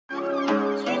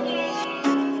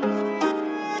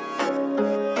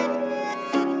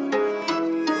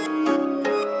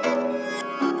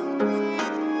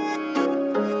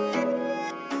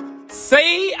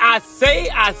I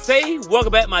say,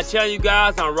 welcome back to my channel, you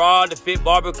guys. I'm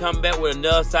RodTheFitBarber, coming back with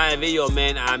another side video,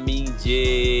 man. I mean,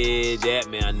 that,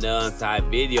 man, another side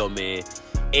video, man.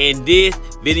 In this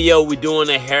video, we're doing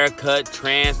a haircut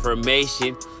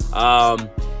transformation.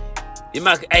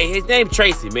 His name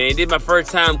Tracy, man. This is my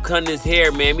first time cutting his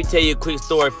hair, man. Let me tell you a quick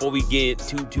story before we get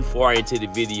too far into the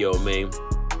video, man.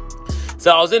 So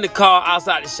I was in the car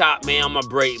outside the shop, man, on my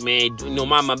break, man. You know,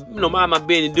 mind my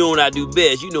business, doing what I do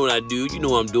best. You know what I do. You know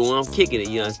what I'm doing. I'm kicking it,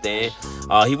 you understand?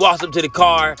 He walks up to the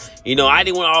car. You know, I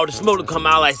didn't want all the smoke to come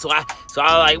out. So I was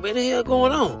like, what the hell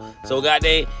going on? So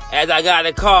goddamn, as I got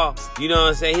in the car, you know what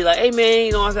I'm saying? He like, hey, man,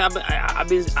 you know what I'm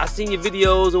saying? I seen your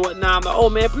videos and whatnot. I'm like, oh,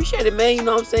 man, appreciate it, man. You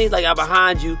know what I'm saying? He's like, I'm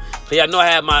behind you. So y'all know I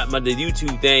have the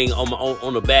YouTube thing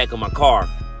on the back of my car.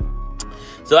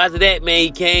 So after that, man,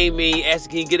 he came, man, he asked,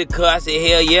 can you get a cut? I said,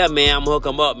 hell yeah, man, I'm gonna hook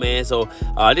him up, man. So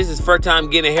this is first time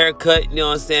getting a haircut, you know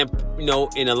what I'm saying? You know,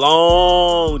 in a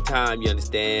long time, you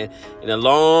understand? In a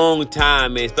long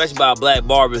time, man, especially by a black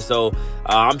barber. So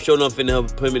I'm sure enough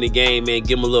finna put him in the game, man,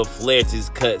 give him a little flair to his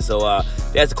cut. So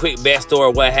that's a quick backstory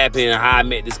of what happened and how I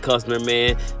met this customer,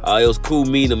 man. It was cool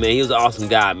meeting him, man. He was an awesome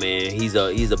guy, man. He's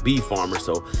a bee farmer.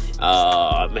 So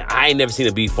man, I ain't never seen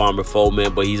a bee farmer before,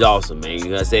 man, but he's awesome, man. You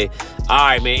know what I'm saying? All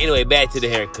right, man. Anyway, back to the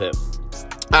haircut.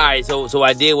 All right, so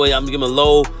I did what I'm gonna give him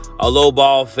a low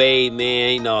ball fade,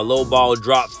 man. You know, a low ball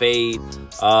drop fade.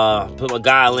 Put my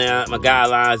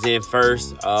guidelines in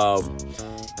first.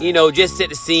 You know, just set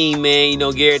the scene, man. You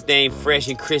know, get everything fresh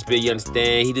and crispy. You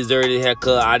understand? He deserved a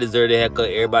haircut. I deserve a haircut.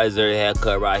 Everybody deserves a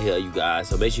haircut right here, you guys.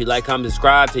 So make sure you like, comment,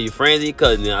 subscribe to your friends and your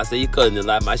cousins. I say your cousins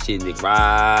like my shit, nigga,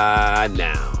 right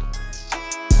now.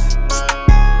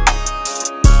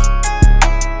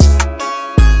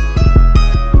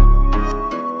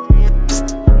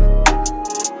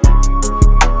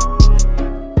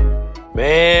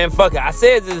 Man, fuck it. I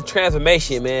said this is a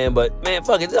transformation, man, but man,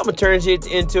 fuck it. I'm gonna turn shit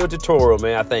into a tutorial,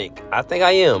 man. I think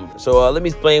I am. So let me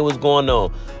explain what's going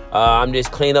on. I'm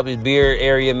just cleaning up his beard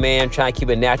area, man. I'm trying to keep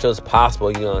it natural as possible.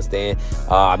 You understand?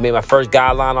 I made my first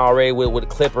guideline already with a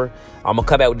clipper. I'm gonna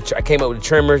come back with I came up with the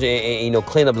trimmers and you know,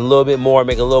 clean up a little bit more,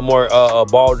 make it a little more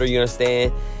balder. You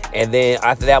understand? And then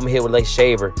after that, I'm gonna hit with a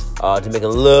shaver to make a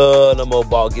little more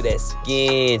bald, get that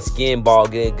skin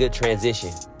bald, get a good transition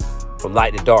from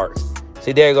light to dark.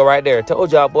 See, there you go right there. I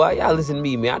told y'all, boy, y'all listen to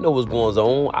me, man. I know what's going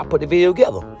on. I put the video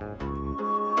together.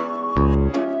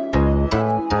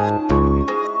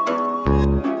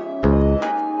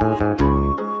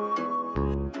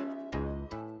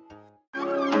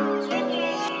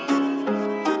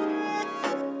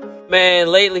 Man,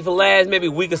 lately, for the last maybe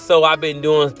week or so, I've been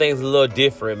doing things a little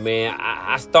different, man.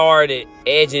 I started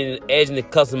edging the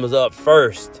customers up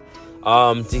first.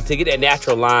 To get that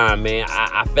natural line, man.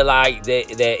 I feel like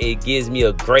that it gives me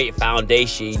a great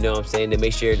foundation, you know what I'm saying, to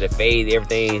make sure the fade,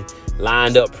 everything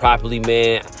lined up properly,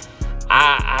 man.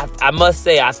 I must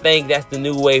say, I think that's the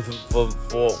new way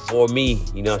for me,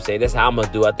 you know what I'm saying. That's how I'm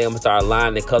gonna do. I think I'm gonna start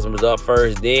lining the customers up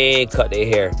first, then cut their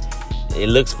hair. It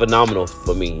looks phenomenal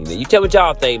for me. You tell me what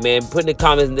y'all think, man. Put in the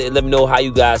comments and let me know how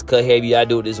you guys cut hair. If y'all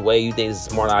do it this way, you think it's a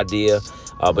smart idea.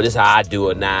 But this is how I do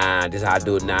it now. This is how I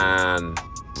do it now.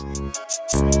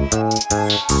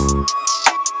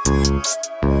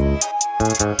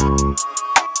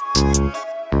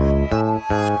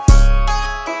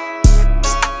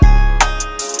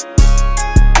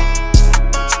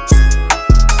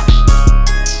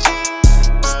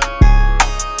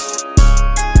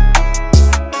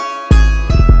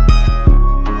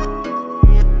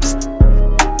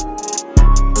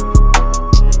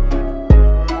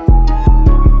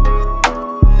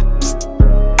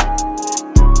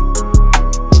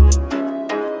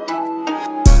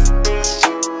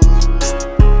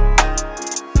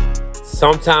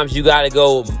 Sometimes you gotta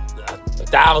go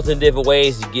 1,000 different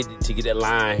ways to get that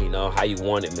line, you know, how you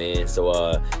want it, man.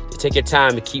 So just take your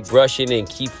time to keep brushing and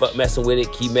keep messing with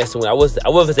it, keep messing with it. I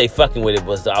wouldn't say fucking with it,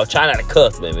 but I was trying not to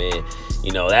cuss, man.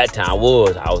 You know, that time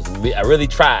I really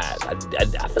tried.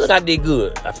 I feel like I did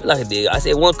good. I feel like I did. I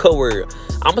said one code word.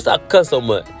 I'm gonna stop cussing so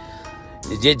much.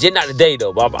 Just not today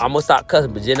though. But I'm gonna stop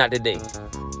cussing, but just not today.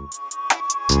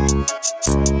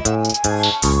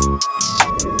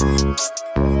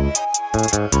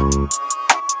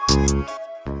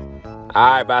 All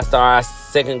right, but I start our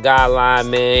second guideline,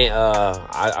 man.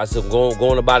 I was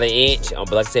going about an inch,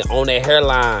 but like I said, on that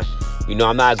hairline, you know,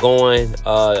 I'm not going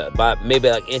about maybe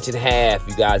like 1.5 inches,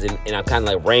 you guys, and I'm kind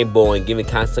of like rainbowing, giving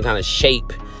some kind of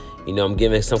shape. You know, I'm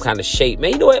giving some kind of shape,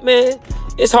 man. You know what, man?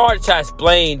 It's hard to try to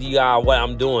explain to y'all what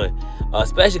I'm doing,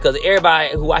 Especially because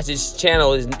everybody who watches this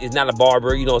channel is not a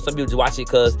barber. You know, some people just watch it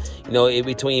because, you know, in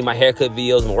between my haircut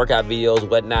videos, my workout videos,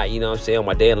 whatnot, you know what I'm saying,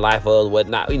 my day in life or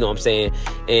whatnot, you know what I'm saying,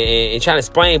 and trying to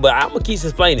explain, but I'm going to keep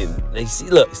explaining. Like,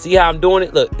 see how I'm doing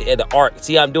it? Look, at the arc.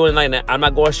 See how I'm doing it like that? I'm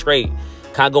not going straight.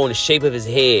 Kind of go in the shape of his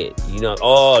head. You know,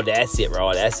 oh, that's it,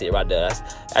 bro. That's it right there.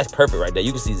 That's perfect right there.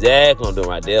 You can see exactly what I'm doing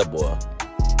right there, boy.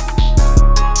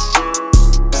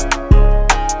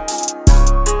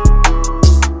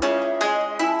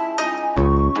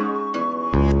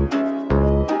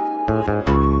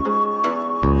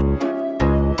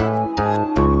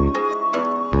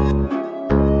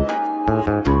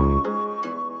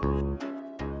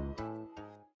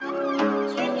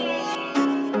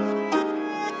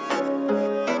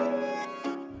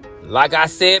 Like I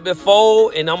said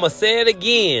before, and I'm going to say it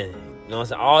again. You know what I'm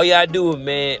saying? All you got to do is,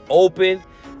 man, open.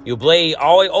 Your blade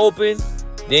always open.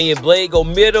 Then your blade go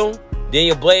middle. Then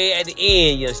your blade at the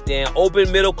end, you understand? Open,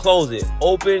 middle, close it.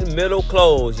 Open, middle,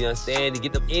 close, you understand? To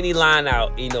get any line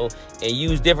out, you know, and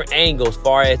use different angles as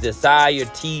far as the side of your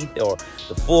teeth or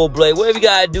the full blade. Whatever you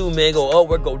got to do, man. Go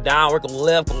upward, go downward, go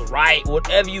left, go right.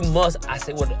 Whatever you must. I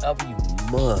say whatever you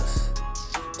must.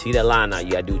 To get that line out,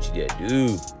 you got to do what you got to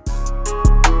do.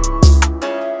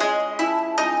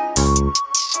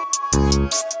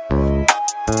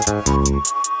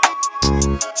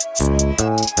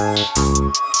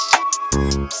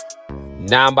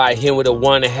 Now I'm about to hit with a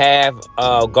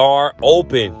 1.5 guard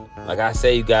open. Like I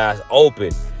say, you guys,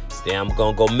 open. Then I'm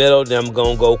gonna go middle, then I'm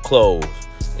gonna go close.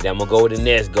 And then I'm gonna go with the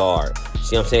next guard.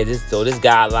 See what I'm saying? This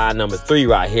guideline number 3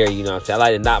 right here, you know what I'm saying? I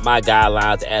like to knock my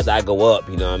guidelines as I go up,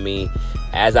 you know what I mean?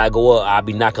 As I go up, I'll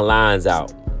be knocking lines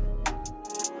out.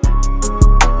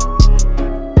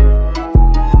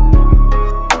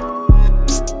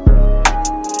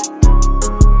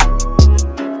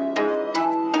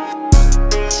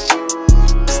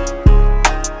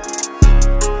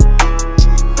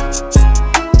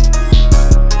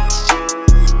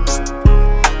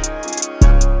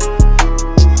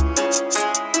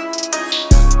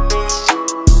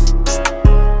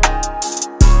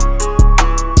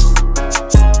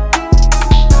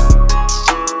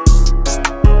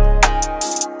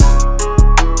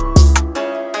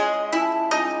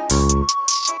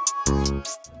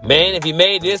 Man, if you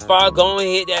made this far, go and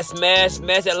hit that smash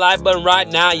that like button right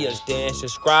now, you understand?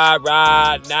 Subscribe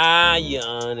right now, you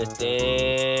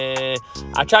understand?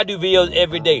 I try to do videos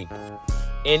every day.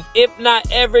 And if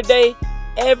not every day,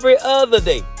 every other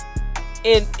day.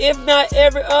 And if not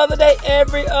every other day,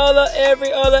 every other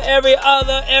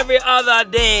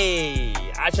day.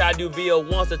 I try to do video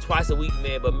once or twice a week,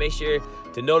 man, but make sure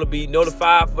to be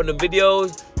notified for the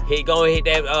videos. Go and hit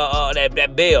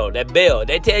that bell.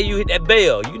 They tell you hit that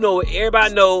bell. You know,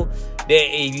 everybody know that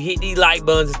if you hit these like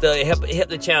buttons and stuff, it help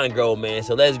the channel grow, man.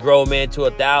 So let's grow, man, to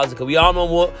 1,000. Cause we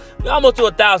almost to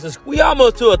 1,000. We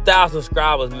almost to 1,000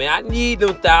 subscribers, man. I need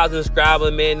them 1,000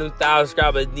 subscribers, man. Them 1,000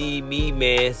 subscribers need me,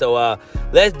 man. So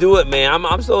let's do it, man.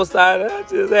 I'm so excited. I'm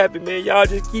just happy, man. Y'all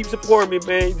just keep supporting me,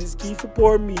 man. Just keep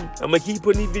supporting me. I'm gonna keep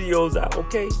putting these videos out.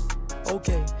 Okay.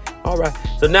 All right.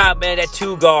 So now, man, that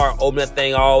 2 guard, open that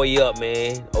thing all the way up,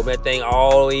 man. Open that thing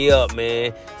all the way up,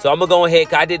 man. So I'm going to go ahead,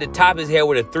 because I did the top of his hair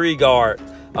with a 3 guard.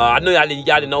 I know y'all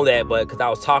didn't know that, but because I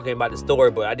was talking about the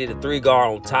story, but I did a 3 guard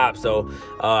on top. So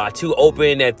 2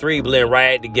 open, that 3 blend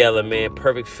right together, man.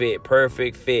 Perfect fit.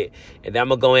 And then I'm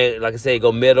going to go ahead, like I said,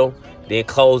 go middle, then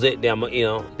close it. Then I'm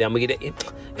going to get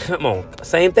it. Come on.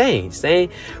 Same thing.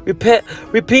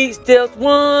 Repeat steps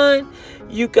 1.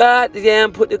 You got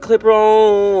to put the clipper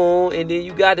on, and then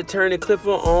you got to turn the clipper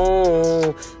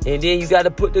on, and then you got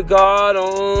to put the guard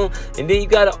on, and then you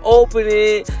got to open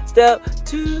it. Step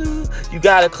 2, you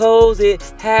got to close it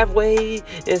halfway,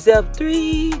 and step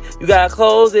 3, you got to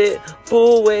close it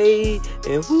full way,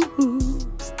 and woo-hoo.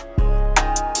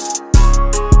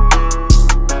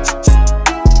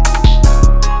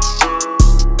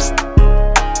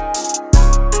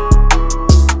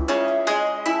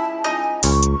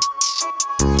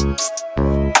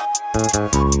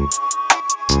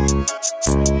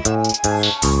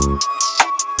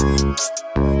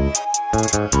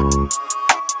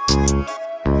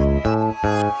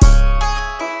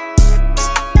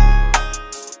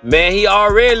 Man, he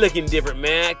already looking different,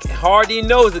 man. Hardy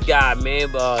knows the guy,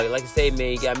 man. But like I say,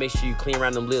 man, you gotta make sure you clean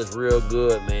around them lips real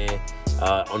good, man.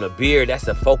 on a beard, that's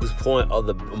the focus point of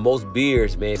the most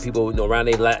beards, man. People, you know, around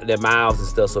their mouths and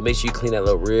stuff. So make sure you clean that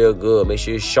look real good. Make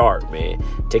sure it's sharp, man.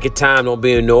 Take your time. Don't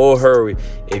be in no hurry.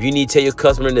 If you need to tell your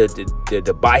customer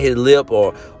to bite his lip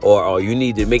or you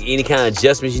need to make any kind of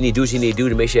adjustments, you need to do what you need to do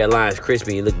to make sure that line is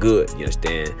crispy and look good. You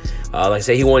understand? Like I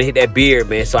said, he wanted to hit that beard,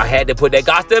 man. So I had to put that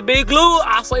got-to-be glue.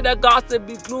 I say that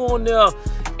got-to-be glue on there.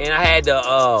 And I had to,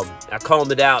 I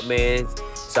combed it out, man,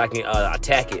 so I can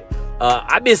attack it.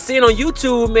 I've been seeing on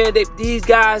YouTube, man, that these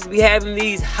guys be having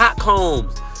these hot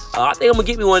combs. I think I'm gonna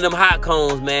get me one of them hot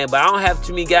combs, man. But I don't have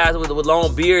too many guys with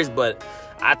long beards. But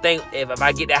I think if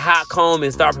I get that hot comb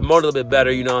and start promoting a little bit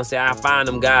better, you know what I'm saying, I find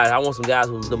them guys. I want some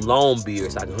guys with them long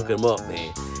beards so I can hook them up,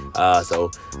 man. So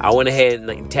I went ahead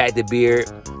and attacked the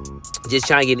beard. Just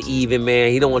trying to get it even,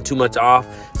 man. He don't want too much off.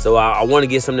 So I want to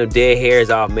get some of them dead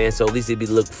hairs off, man. So at least it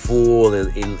look full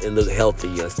and look healthy,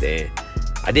 you understand?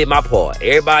 I did my part.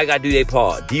 Everybody got to do their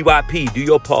part. DYP, do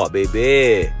your part,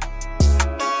 baby.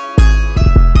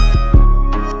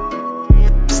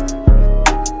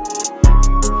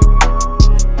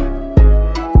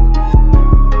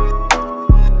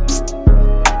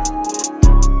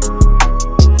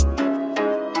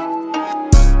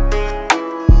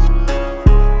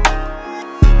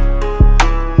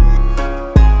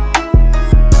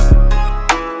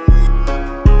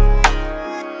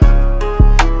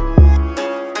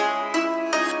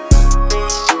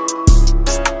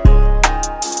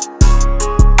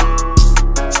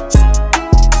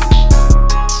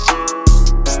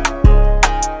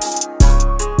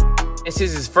 This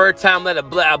is his first time let a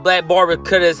black barber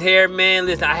cut his hair, man.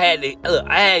 Listen, I had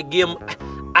to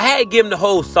give him the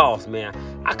whole sauce, man.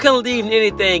 I couldn't leave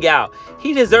anything out.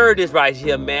 He deserved this right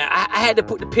here, man. I had to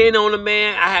put the pin on him,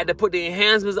 man. I had to put the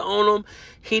enhancements on him.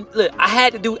 I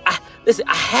had to do. Listen,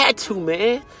 I had to,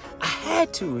 man. I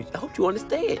had to. I hope you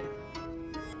understand.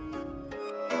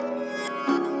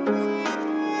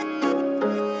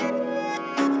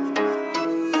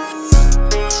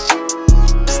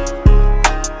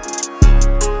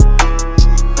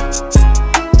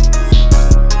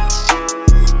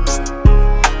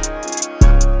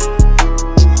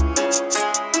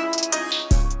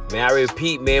 Man, I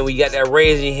repeat, man, when you got that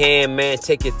razor in your hand, man,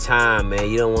 take your time, man.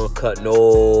 You don't want to cut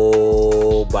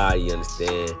nobody, you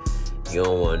understand? You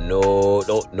don't want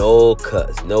no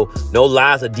cuts, no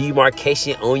lines of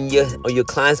demarcation on your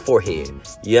client's forehead.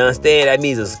 You understand? That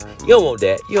means you don't want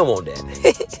that. You don't want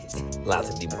that. Lines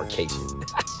of demarcation.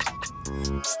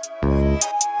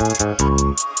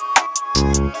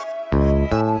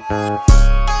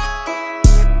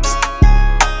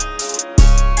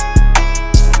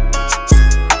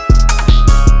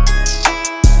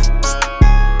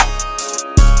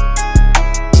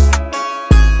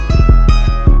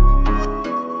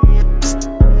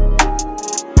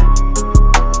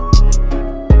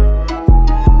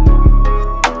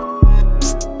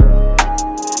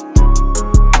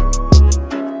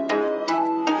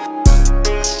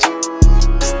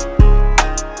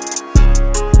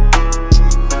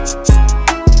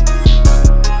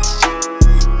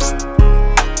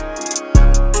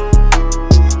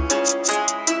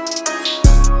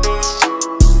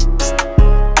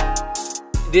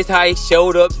 This how he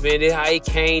showed up, man. This how he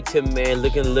came to, man,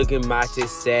 looking mighty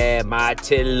sad,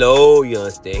 mighty low, you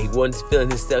understand? He wasn't feeling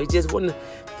himself. He just wasn't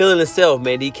feeling himself,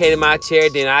 man. He came to my chair,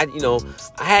 then I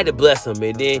had to bless him,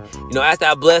 man. Then, after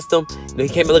I blessed him, he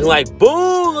came in looking like,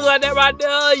 boom, look like that right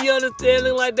there, you understand?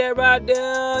 Look like that right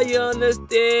there, you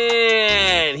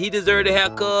understand? He deserved a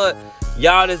haircut.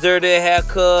 Y'all deserve a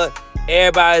haircut.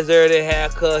 Everybody deserves a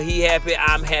haircut. He happy,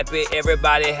 I'm happy.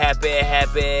 Everybody happy,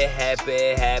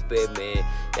 man.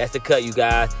 That's the cut, you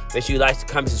guys. Make sure you like,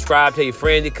 comment, subscribe. Tell your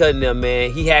friends you're cutting them,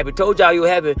 man. He happy. Told y'all you were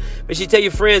happy. Make sure you tell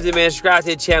your friends, man. Subscribe to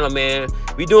the channel, man.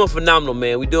 We doing phenomenal,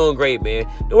 man. We doing great, man.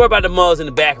 Don't worry about the mugs in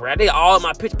the background. They all in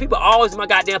my picture. People always in my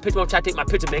goddamn picture. I'm trying to take my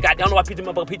picture, man. Goddamn, I don't know why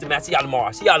picture, man. See y'all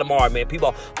tomorrow. See y'all tomorrow, man.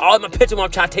 People all in my picture when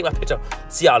I'm trying to take my picture.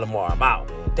 See y'all tomorrow. I'm out,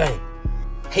 man. Dang.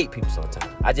 Hate people sometimes.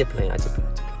 I just play.